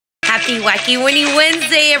Happy Wacky Winnie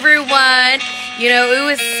Wednesday, everyone! You know, it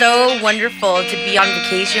was so wonderful to be on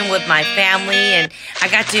vacation with my family, and I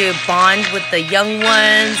got to bond with the young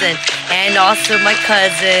ones and also my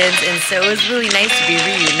cousins, and so it was really nice to be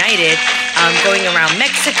reunited, going around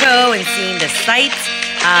Mexico and seeing the sights.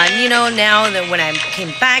 You know, now that when I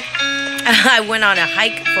came back, I went on a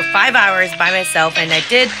hike for 5 hours by myself, and I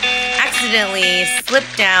did accidentally slip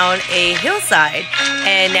down a hillside,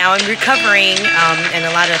 and now I'm recovering and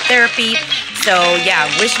a lot of therapy. So yeah,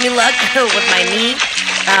 wish me luck with my knee.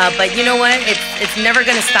 But you know what? It's never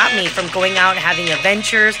gonna stop me from going out and having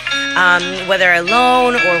adventures, whether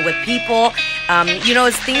alone or with people. You know,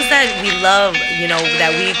 it's things that we love, you know,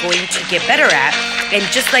 that we're going to get better at. And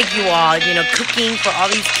just like you all, you know, cooking for all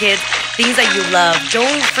these kids, things that you love.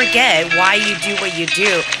 Don't forget why you do what you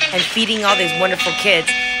do and feeding all these wonderful kids.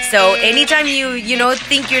 So anytime you know,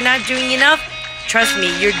 think you're not doing enough, trust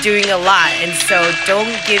me, you're doing a lot. And so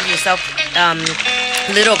don't give yourself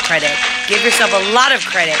little credit. Give yourself a lot of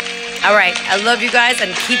credit. All right, I love you guys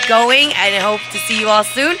and keep going, and I hope to see you all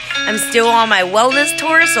soon. I'm still on my wellness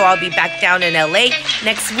tour, so I'll be back down in LA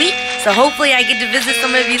next week. So hopefully I get to visit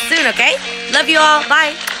some of you soon, okay? Love you all.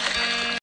 Bye.